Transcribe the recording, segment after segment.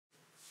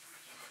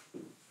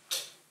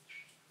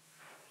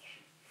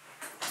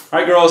All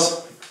right,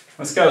 girls,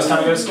 let's go. It's time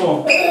to go to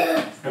school.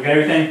 Okay,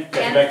 everything?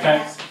 Got your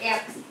backpacks?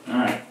 Yep. All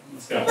right,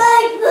 let's go. You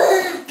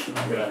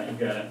got it. You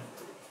got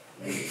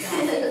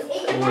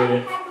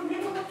it.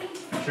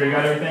 Sure you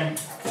got everything?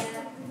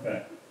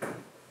 Okay.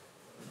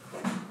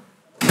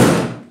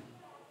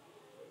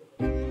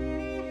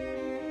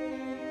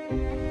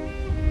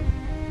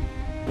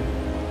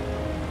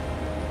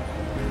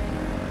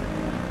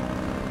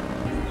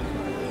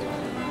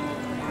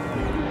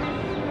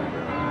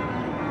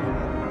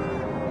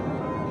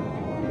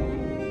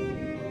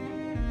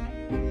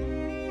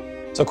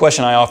 So a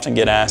question I often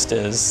get asked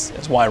is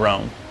why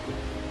Rome?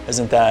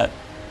 Isn't that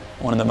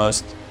one of the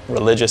most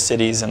religious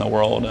cities in the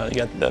world? You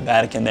got the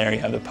Vatican there, you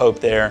have the Pope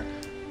there.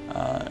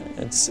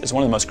 It's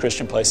one of the most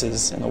Christian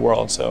places in the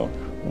world. So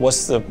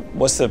what's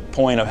the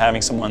point of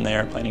having someone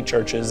there planting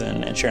churches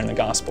and sharing the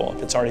gospel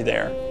if it's already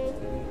there?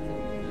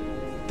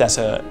 That's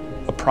a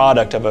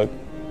product of a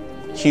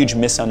huge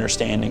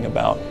misunderstanding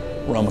about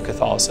Roman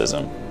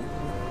Catholicism.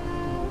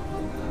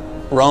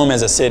 Rome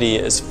as a city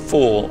is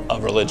full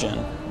of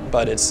religion,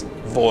 but it's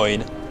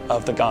void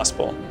of the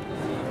gospel.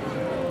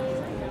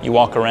 You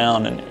walk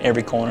around and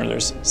every corner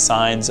there's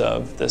signs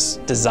of this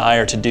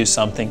desire to do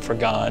something for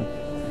God.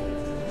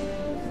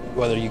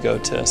 Whether you go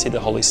to see the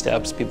holy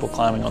steps, people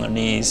climbing on their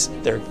knees,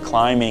 they're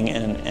climbing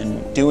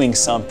and doing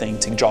something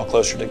to draw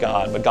closer to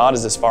God. But God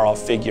is this far off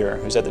figure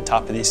who's at the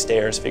top of these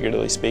stairs,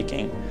 figuratively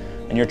speaking,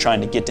 and you're trying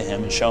to get to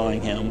Him and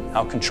showing Him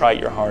how contrite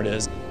your heart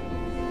is.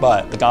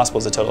 But the gospel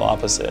is the total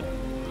opposite.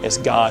 It's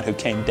God who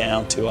came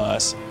down to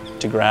us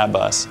to grab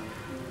us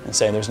and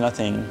say, there's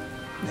nothing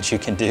that you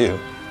can do.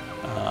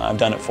 I've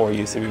done it for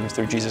you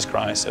through Jesus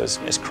Christ. So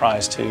it's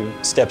Christ who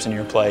steps in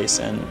your place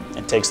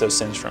and takes those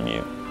sins from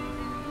you.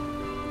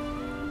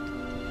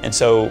 And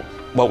so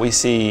what we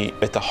see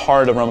at the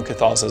heart of Roman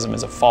Catholicism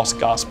is a false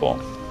gospel.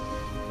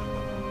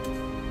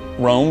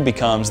 Rome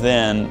becomes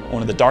then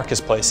one of the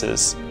darkest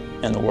places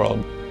in the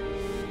world.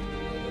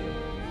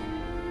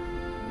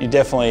 You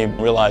definitely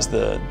realize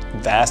the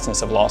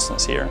vastness of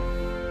lostness here.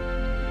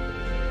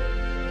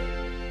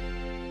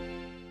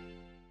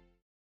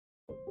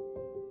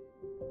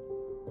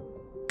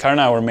 Kyra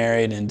and I were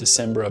married in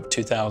December of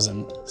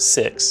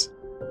 2006.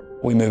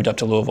 We moved up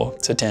to Louisville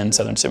to attend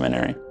Southern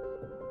Seminary.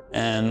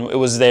 And it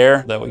was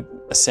there that we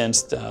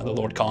sensed the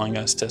Lord calling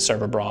us to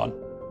serve abroad.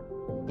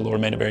 The Lord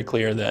made it very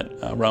clear that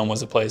Rome was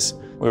the place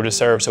we were to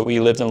serve. So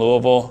we lived in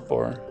Louisville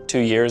for 2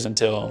 years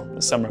until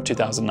the summer of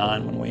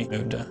 2009 when we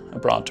moved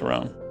abroad to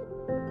Rome.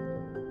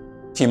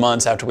 A few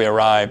months after we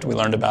arrived, we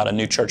learned about a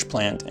new church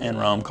plant in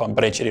Rome called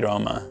Breccia di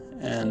Roma.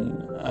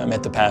 And I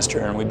met the pastor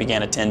and we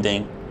began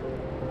attending.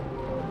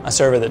 I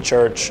serve at the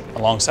church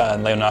alongside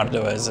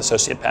Leonardo as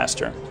associate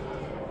pastor.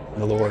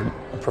 The Lord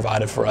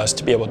provided for us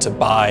to be able to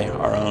buy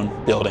our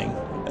own building.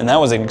 And that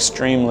was an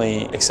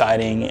extremely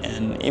exciting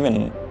and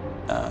even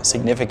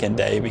significant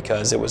day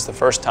because it was the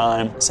first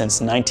time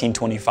since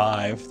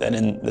 1925 that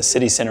in the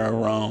city center of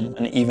Rome,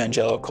 an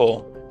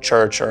evangelical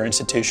church or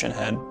institution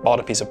had bought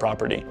a piece of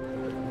property.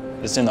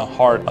 It's in the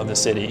heart of the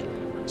city.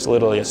 It's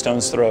literally a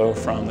stone's throw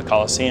from the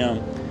Colosseum.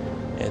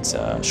 It's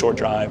a short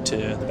drive to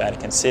the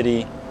Vatican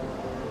City.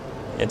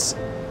 It's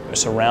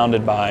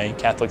surrounded by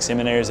Catholic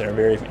seminaries that are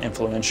very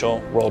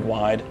influential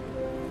worldwide.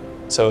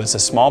 So it's a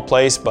small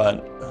place,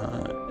 but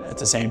at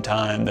the same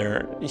time,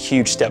 they're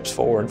huge steps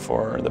forward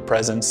for the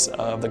presence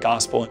of the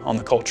gospel on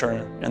the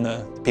culture and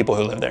the people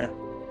who live there.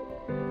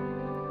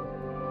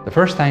 The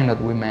first time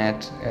that we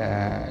met,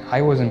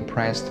 I was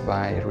impressed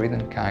by Reid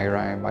and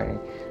Kyra, by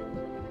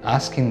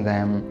asking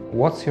them,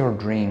 what's your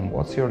dream?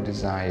 What's your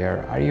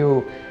desire? Are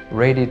you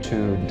ready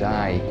to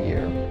die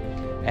here?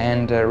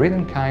 And Reid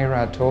and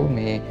Kyra told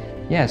me,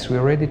 yes,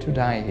 we're ready to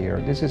die here.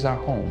 This is our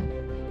home.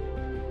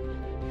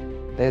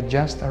 They had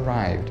just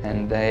arrived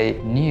and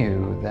they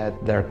knew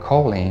that their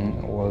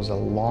calling was a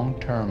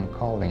long-term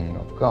calling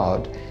of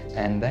God,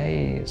 and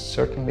they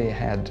certainly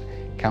had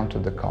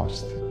counted the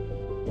cost.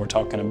 We're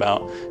talking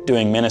about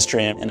doing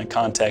ministry in a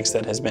context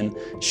that has been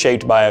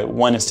shaped by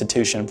one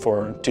institution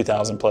for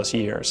 2,000 plus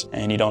years.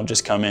 And you don't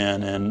just come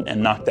in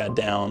and knock that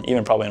down,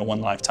 even probably in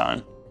one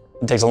lifetime.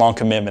 It takes a long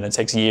commitment, it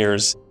takes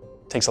years,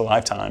 it takes a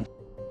lifetime.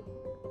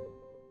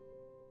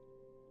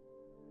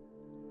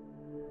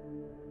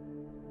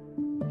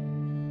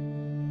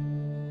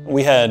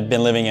 We had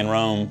been living in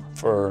Rome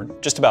for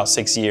just about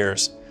 6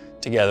 years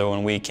together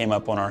when we came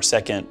up on our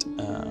second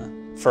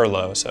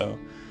furlough. So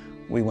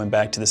we went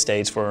back to the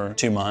States for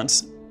 2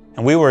 months.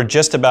 And we were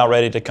just about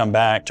ready to come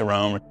back to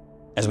Rome,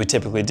 as we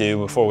typically do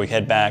before we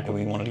head back.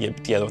 We wanted to get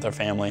together with our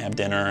family, have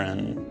dinner,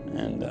 and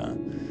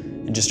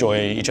just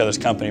enjoy each other's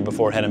company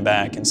before heading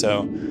back. And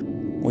so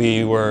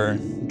we were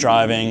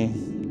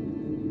driving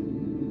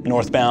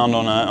northbound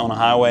on a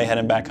highway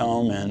heading back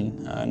home,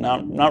 and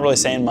not really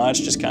saying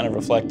much, just kind of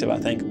reflective, I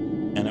think.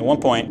 And at one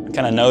point, I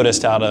kind of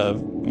noticed out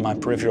of my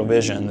peripheral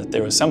vision that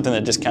there was something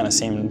that just kind of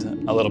seemed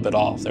a little bit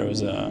off. There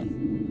was a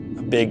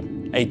big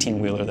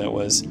 18-wheeler that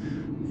was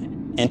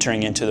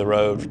entering into the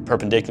road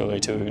perpendicularly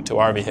to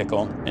our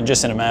vehicle. And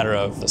just in a matter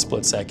of a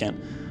split second,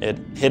 it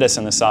hit us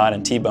in the side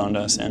and T-boned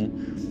us.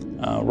 And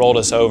rolled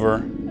us over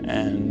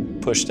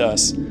and pushed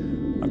us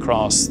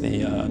across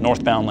the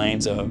northbound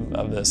lanes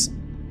of this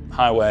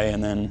highway,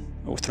 and then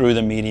through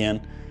the median,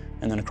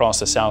 and then across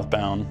the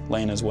southbound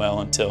lane as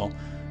well, until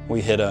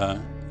we hit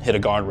a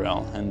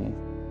guardrail. And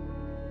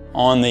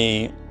on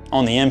the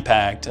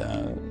impact,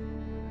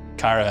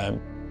 Kyra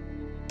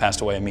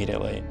passed away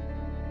immediately.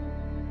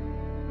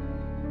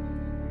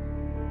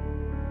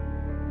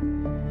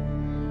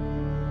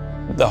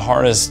 The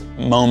hardest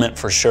moment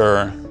for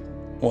sure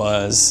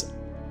was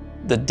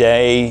the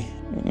day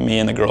me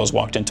and the girls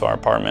walked into our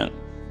apartment,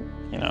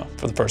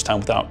 for the first time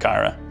without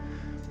Kyra.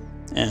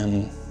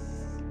 And,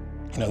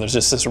 there's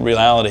just this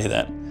reality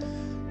that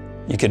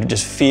you could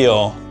just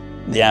feel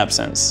the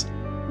absence.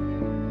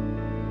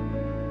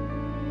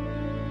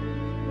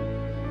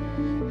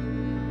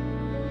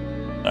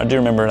 I do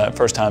remember that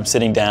first time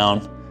sitting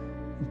down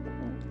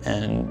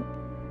and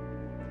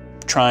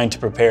trying to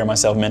prepare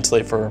myself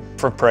mentally for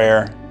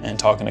prayer and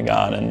talking to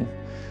God, and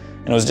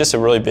it was just a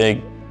really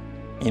big,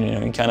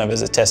 kind of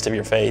as a test of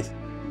your faith.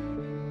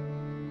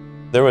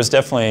 There was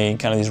definitely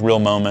kind of these real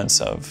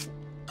moments of,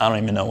 I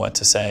don't even know what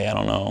to say, I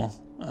don't know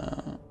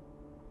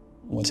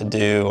what to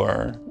do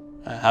or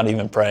how to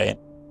even pray.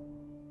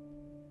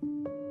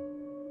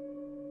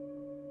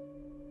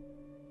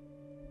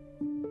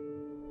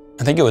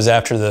 I think it was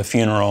after the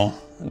funeral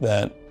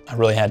that I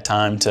really had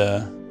time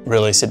to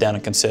really sit down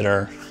and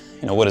consider,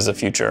 what does the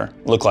future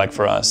look like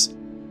for us?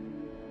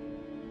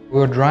 We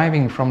were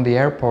driving from the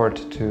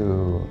airport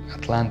to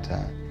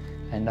Atlanta,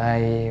 and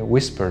I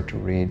whispered to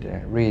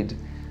Reid,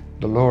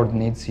 the Lord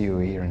needs you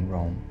here in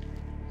Rome,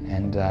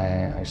 and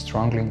I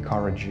strongly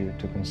encourage you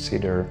to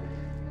consider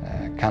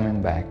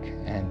coming back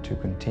and to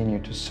continue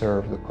to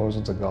serve the cause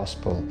of the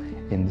gospel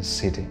in the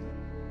city.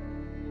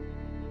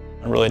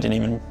 I really didn't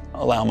even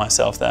allow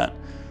myself that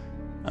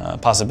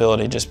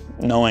possibility, just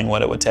knowing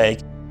what it would take.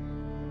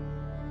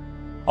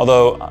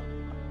 Although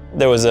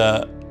there was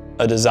a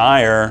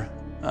desire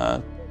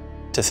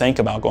to think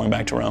about going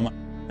back to Rome,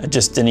 it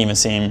just didn't even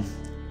seem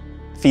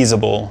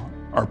feasible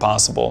or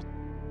possible.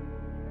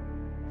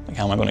 Like,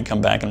 how am I going to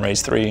come back and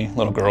raise 3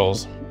 little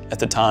girls? At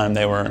the time,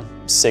 they were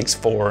 6,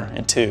 4,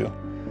 and 2.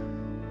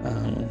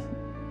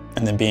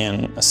 And then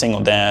being a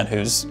single dad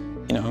who's,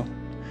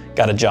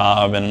 got a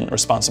job and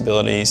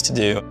responsibilities to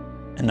do,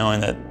 and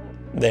knowing that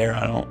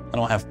I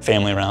don't have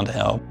family around to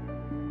help.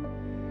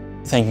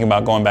 Thinking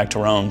about going back to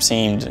Rome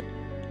seemed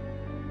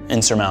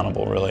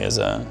insurmountable, really, as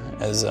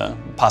a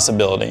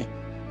possibility.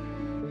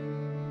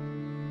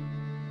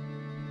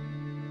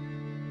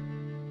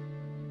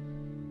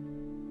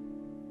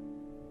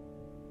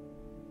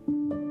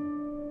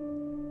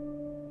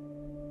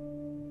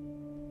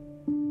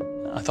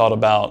 I thought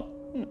about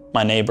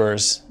my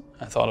neighbors.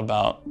 I thought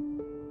about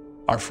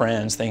our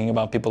friends, thinking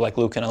about people like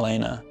Luke and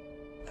Elena,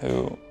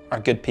 who are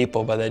good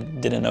people, but they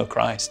didn't know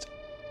Christ.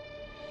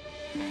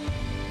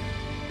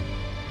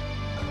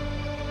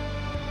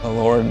 The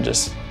Lord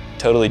just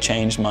totally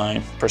changed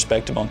my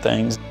perspective on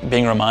things,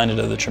 being reminded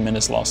of the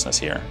tremendous lostness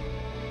here.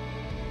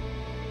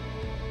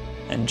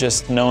 And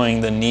just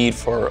knowing the need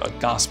for a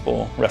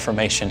gospel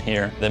reformation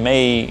here that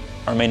may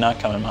or may not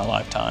come in my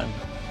lifetime,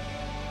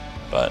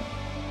 but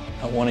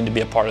wanting to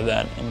be a part of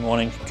that and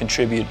wanting to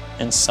contribute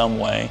in some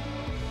way.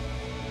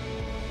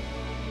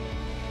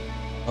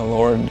 The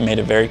Lord made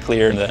it very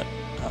clear that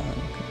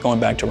going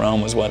back to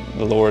Rome was what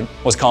the Lord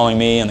was calling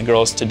me and the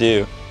girls to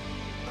do.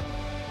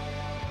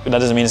 But that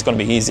doesn't mean it's going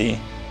to be easy.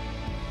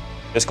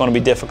 It's going to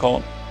be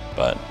difficult,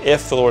 but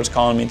if the Lord's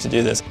calling me to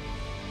do this,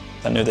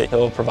 I knew that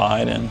He'll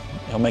provide and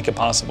He'll make it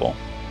possible.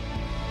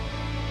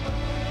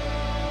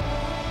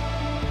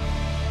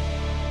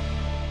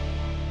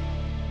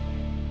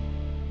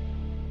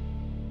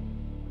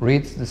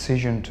 Reid's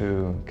decision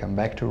to come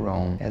back to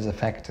Rome has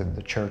affected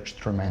the church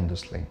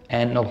tremendously.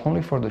 And not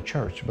only for the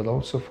church, but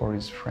also for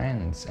his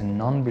friends and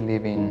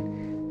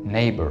non-believing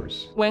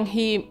neighbors. When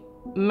he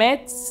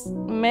met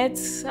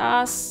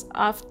us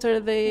after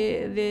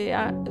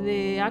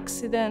the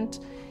accident,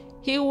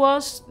 he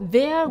was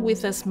there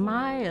with a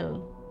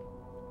smile.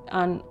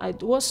 And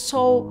it was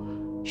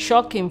so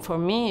shocking for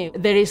me.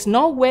 There is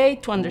no way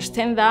to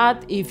understand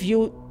that if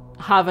you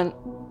haven't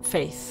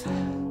faith,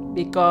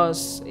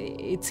 because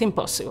it's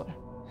impossible.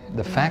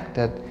 The fact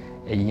that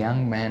a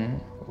young man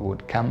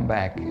would come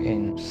back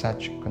in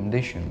such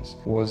conditions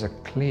was a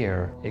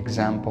clear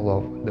example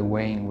of the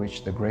way in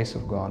which the grace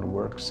of God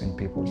works in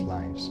people's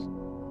lives.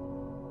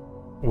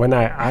 When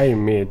I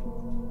met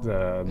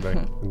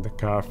the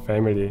Karr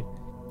family,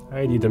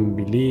 I didn't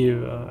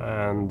believe,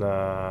 and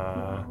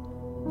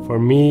for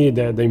me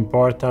the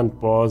important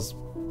was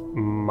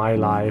my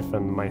life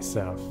and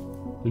myself.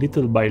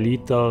 Little by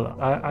little,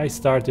 I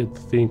started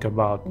to think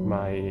about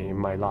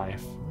my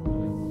life.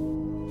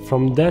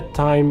 From that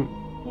time,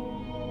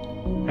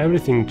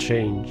 everything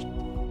changed.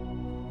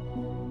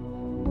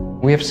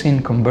 We have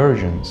seen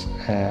conversions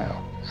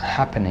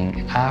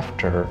happening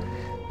after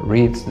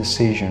Reid's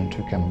decision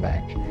to come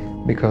back,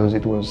 because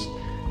it was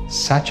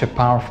such a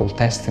powerful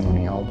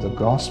testimony of the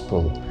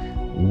gospel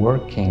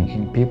working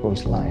in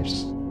people's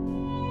lives.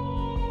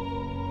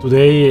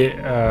 Today,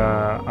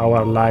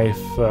 our life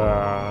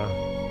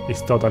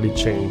is totally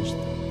changed.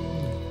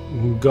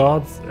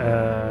 God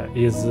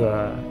is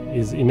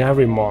in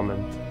every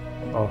moment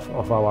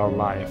of our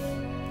life.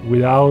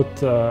 Without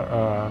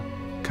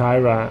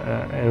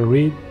Kyra and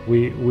Reid,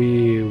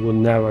 we would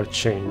never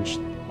change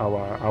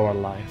our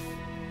life.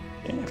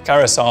 If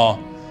Kyra saw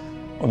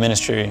what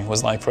ministry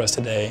was like for us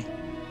today,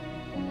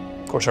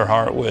 of course her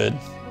heart would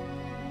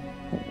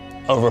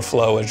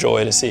overflow with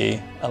joy to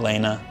see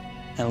Elena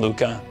and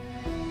Luca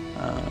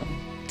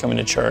coming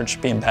to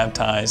church, being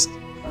baptized,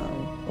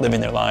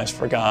 living their lives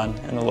for God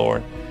and the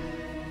Lord.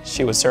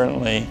 She would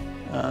certainly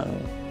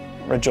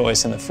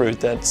rejoice in the fruit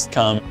that's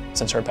come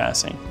since her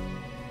passing.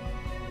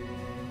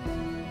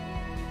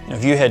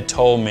 If you had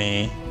told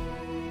me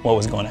what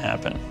was going to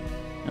happen,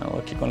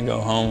 look, you're going to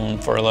go home on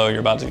furlough,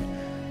 you're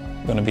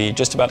going to be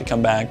just about to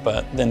come back,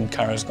 but then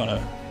Kyra's going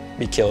to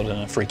be killed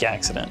in a freak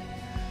accident.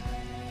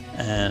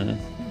 And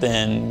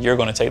then you're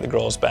going to take the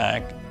girls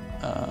back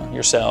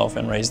yourself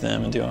and raise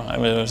them and do it. I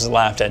mean, it was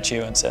laughed at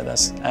you and said,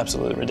 that's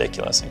absolutely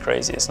ridiculous and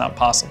crazy. It's not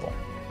possible.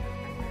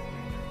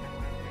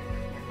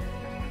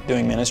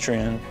 Doing ministry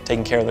and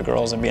taking care of the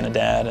girls and being a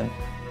dad,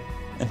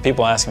 and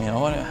people ask me,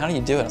 how do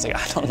you do it? I was like,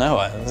 I don't know.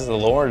 This is the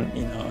Lord,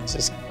 it's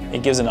just,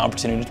 it gives an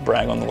opportunity to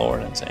brag on the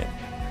Lord and say,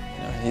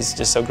 He's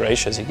just so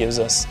gracious. He gives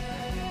us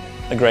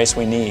the grace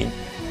we need.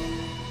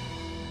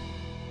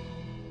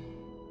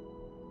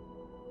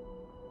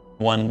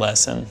 One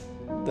lesson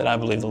that I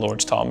believe the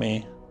Lord's taught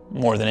me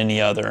more than any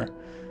other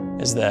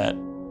is that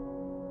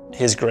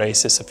His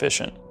grace is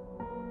sufficient.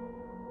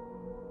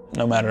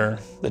 No matter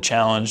the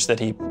challenge that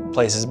He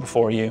places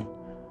before you,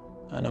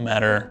 no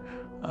matter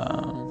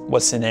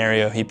what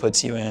scenario He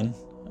puts you in,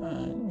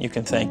 you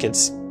can think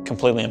it's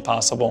completely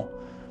impossible,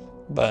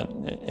 but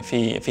if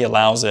He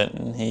allows it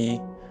and He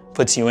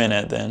puts you in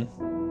it, then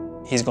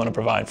He's going to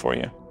provide for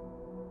you.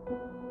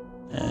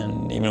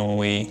 And even when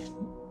we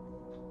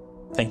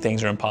think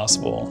things are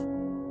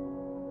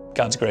impossible,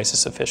 God's grace is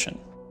sufficient.